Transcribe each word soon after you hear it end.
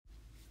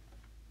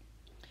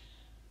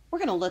we're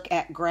going to look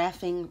at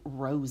graphing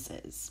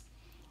roses.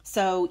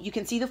 So you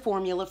can see the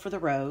formula for the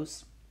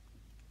rose.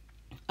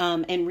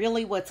 And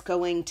really what's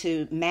going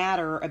to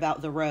matter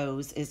about the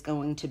rose is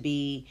going to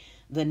be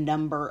the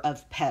number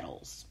of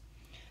petals.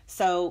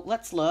 So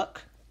let's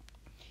look.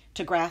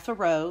 To graph a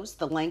rose,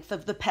 the length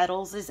of the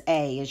petals is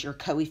A, is your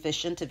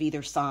coefficient of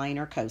either sine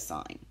or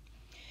cosine.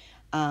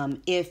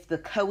 If the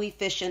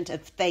coefficient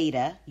of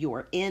theta,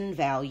 your n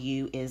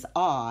value, is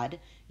odd,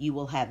 you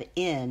will have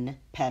n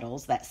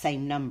petals, that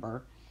same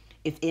number.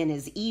 If n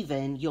is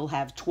even, you'll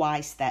have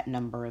twice that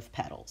number of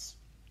petals.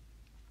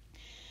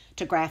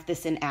 To graph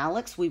this in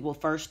ALEKS, we will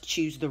first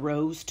choose the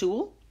rose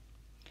tool.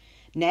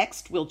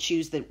 Next, we'll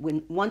choose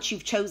once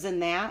you've chosen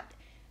that,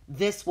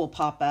 this will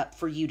pop up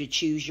for you to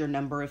choose your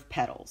number of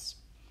petals.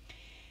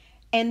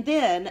 And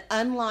then,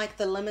 unlike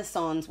the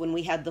limicons when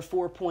we had the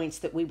 4 points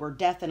that we were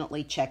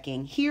definitely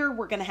checking, here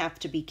we're going to have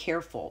to be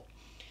careful.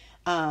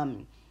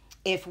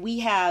 If we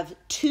have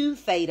 2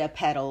 theta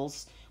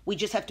petals, we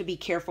just have to be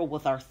careful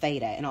with our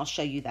theta, and I'll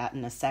show you that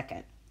in a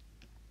second.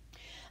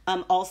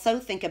 Also,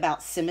 think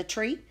about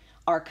symmetry.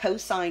 Our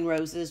cosine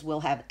roses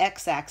will have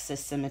x-axis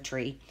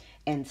symmetry,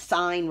 and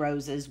sine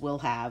roses will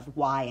have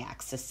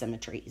y-axis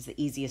symmetry, is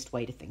the easiest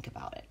way to think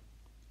about it.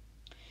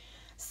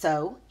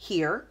 So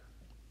here,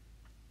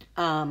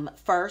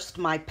 first,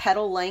 my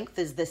petal length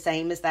is the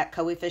same as that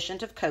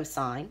coefficient of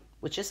cosine,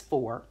 which is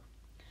 4.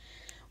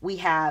 We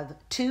have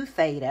 2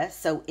 theta,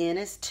 so n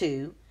is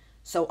 2.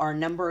 So our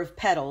number of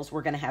petals,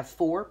 we're going to have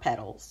 4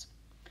 petals.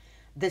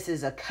 This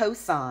is a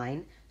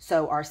cosine,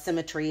 so our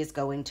symmetry is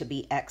going to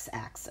be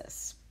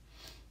x-axis.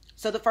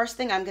 So the first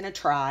thing I'm going to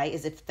try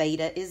is if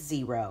theta is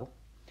 0.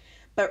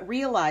 But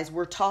realize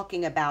we're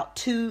talking about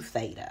 2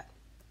 theta,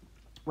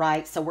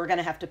 right? So we're going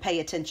to have to pay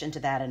attention to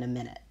that in a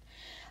minute.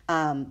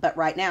 But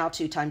right now,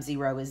 2 times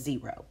 0 is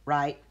 0,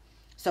 right?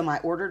 So my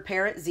ordered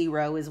pair at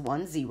 0 is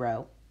 1,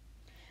 0.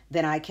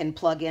 Then I can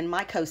plug in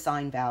my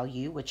cosine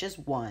value, which is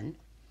 1.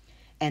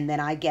 And then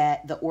I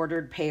get the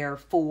ordered pair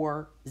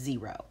 4,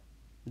 0.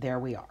 There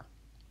we are.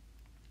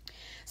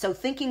 So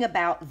thinking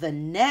about the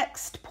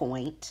next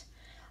point,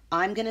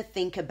 I'm going to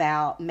think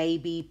about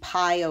maybe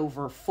pi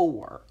over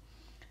 4.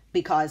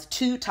 Because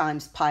 2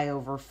 times pi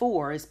over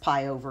 4 is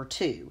pi over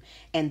 2.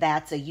 And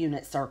that's a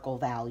unit circle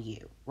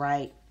value,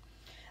 right?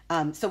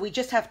 So we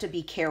just have to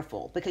be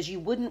careful because you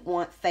wouldn't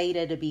want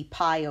theta to be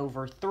pi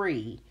over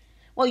 3.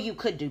 Well, you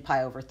could do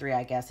pi over 3,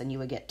 I guess, and you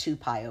would get 2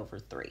 pi over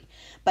 3.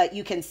 But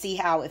you can see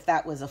how if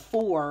that was a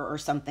 4 or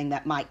something,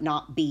 that might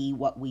not be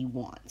what we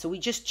want. So we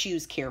just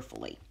choose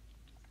carefully.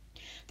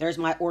 There's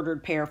my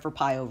ordered pair for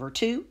pi over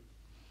 2.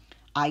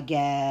 I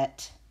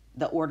get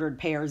the ordered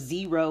pair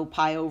 0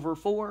 pi over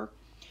 4,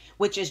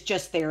 which is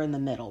just there in the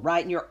middle,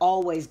 right? And you're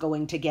always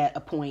going to get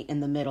a point in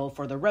the middle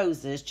for the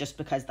roses just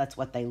because that's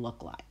what they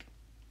look like.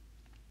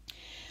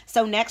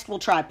 So next we'll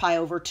try pi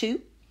over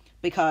 2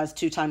 because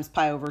 2 times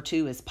pi over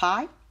 2 is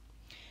pi.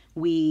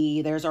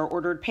 There's our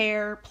ordered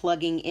pair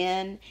plugging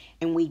in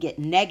and we get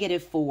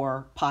negative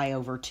 4 pi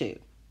over 2.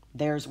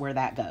 There's where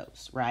that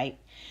goes, right?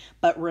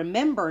 But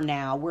remember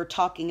now we're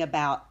talking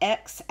about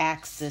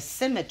x-axis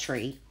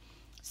symmetry.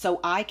 So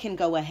I can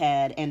go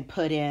ahead and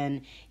put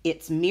in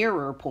its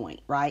mirror point,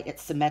 right?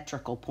 Its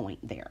symmetrical point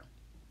there.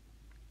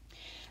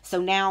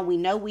 So now we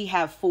know we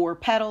have 4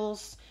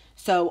 petals.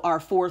 So our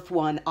 4th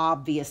one,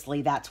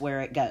 obviously, that's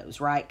where it goes,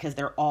 right? Because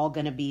they're all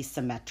going to be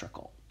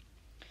symmetrical.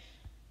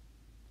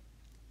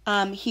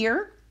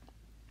 Here,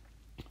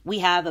 we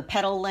have a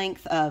petal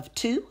length of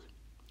 2.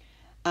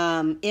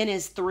 N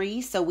is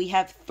 3, so we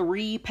have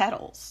 3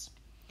 petals.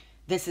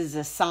 This is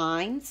a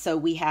sine, so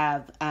we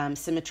have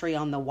symmetry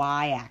on the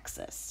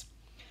y-axis.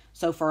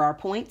 So for our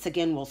points,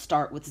 again, we'll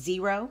start with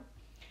 0.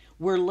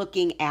 We're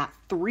looking at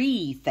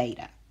 3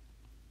 theta.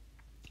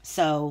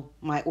 So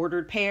my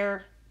ordered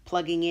pair,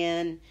 plugging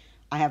in,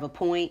 I have a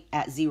point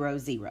at 0,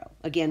 0.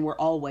 Again, we're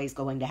always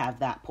going to have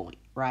that point,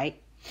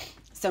 right?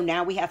 So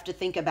now we have to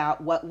think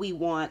about what we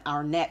want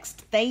our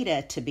next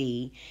theta to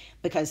be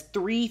because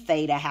 3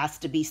 theta has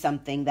to be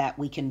something that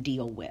we can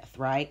deal with,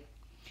 right?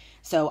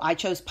 So I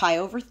chose pi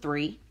over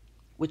 3,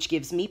 which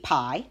gives me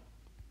pi.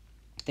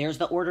 There's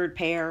the ordered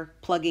pair,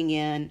 plugging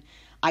in.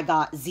 I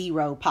got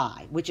 0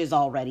 pi, which is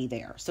already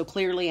there. So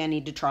clearly I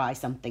need to try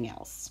something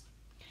else.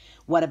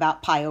 What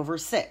about pi over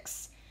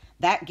 6?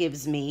 That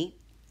gives me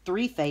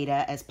 3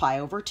 theta as pi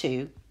over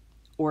 2.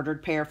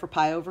 Ordered pair for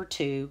pi over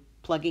 2,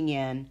 plugging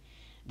in.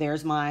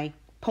 There's my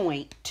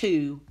point,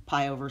 2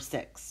 pi over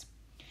 6.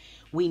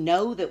 We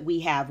know that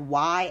we have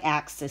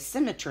y-axis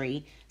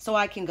symmetry, so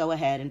I can go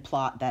ahead and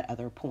plot that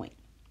other point.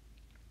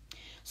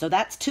 So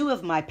that's 2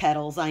 of my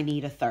petals. I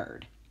need a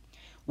 3rd.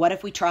 What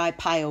if we try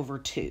pi over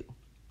 2?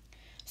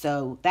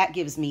 So that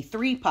gives me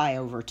 3 pi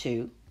over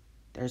 2.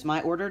 There's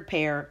my ordered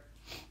pair,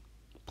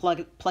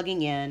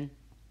 plugging in,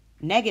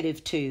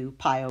 negative 2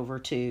 pi over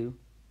 2,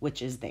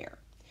 which is there.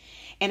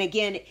 And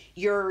again,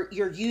 you're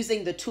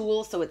using the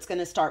tool, so it's going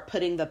to start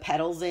putting the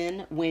petals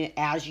in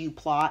as you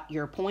plot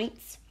your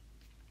points.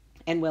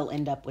 And we'll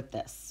end up with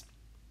this.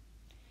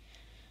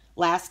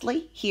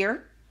 Lastly,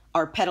 here,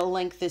 our petal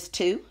length is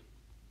 2.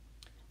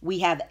 We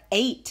have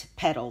 8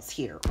 petals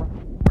here,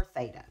 or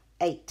theta,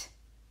 8.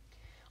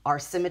 Our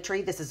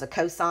symmetry, this is a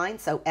cosine,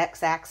 so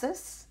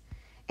x-axis,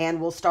 and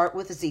we'll start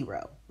with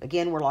 0.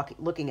 Again, we're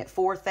looking at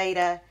 4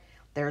 theta.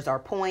 There's our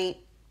point,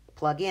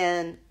 plug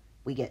in,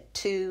 we get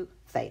 2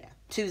 theta,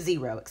 2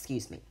 0,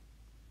 excuse me.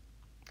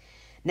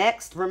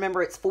 Next,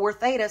 remember it's 4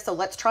 theta, so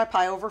let's try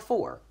pi over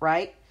 4,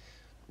 right?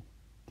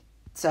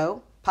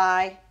 So,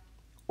 pi,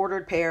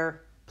 ordered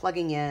pair,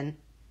 plugging in,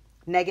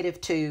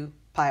 -2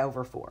 pi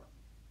over 4.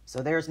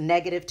 So there's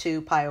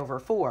 -2 pi over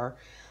 4,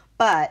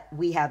 but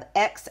we have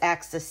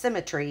x-axis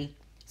symmetry,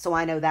 so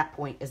I know that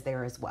point is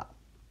there as well.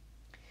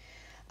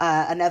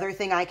 Another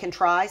thing I can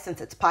try, since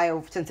it's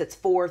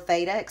 4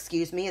 theta,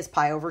 is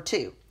pi over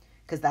 2,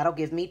 because that'll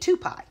give me 2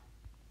 pi.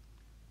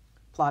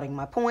 Plotting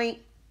my point,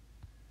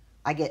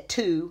 I get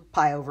 2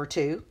 pi over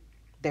 2.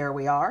 There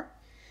we are.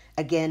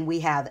 Again, we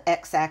have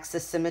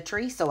x-axis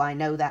symmetry, so I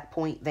know that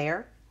point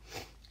there.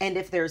 And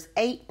if there's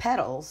 8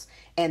 petals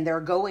and they're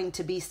going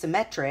to be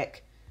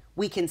symmetric,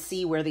 we can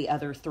see where the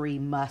other 3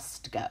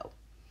 must go.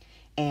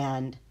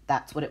 And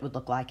that's what it would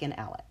look like in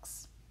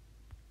ALEKS.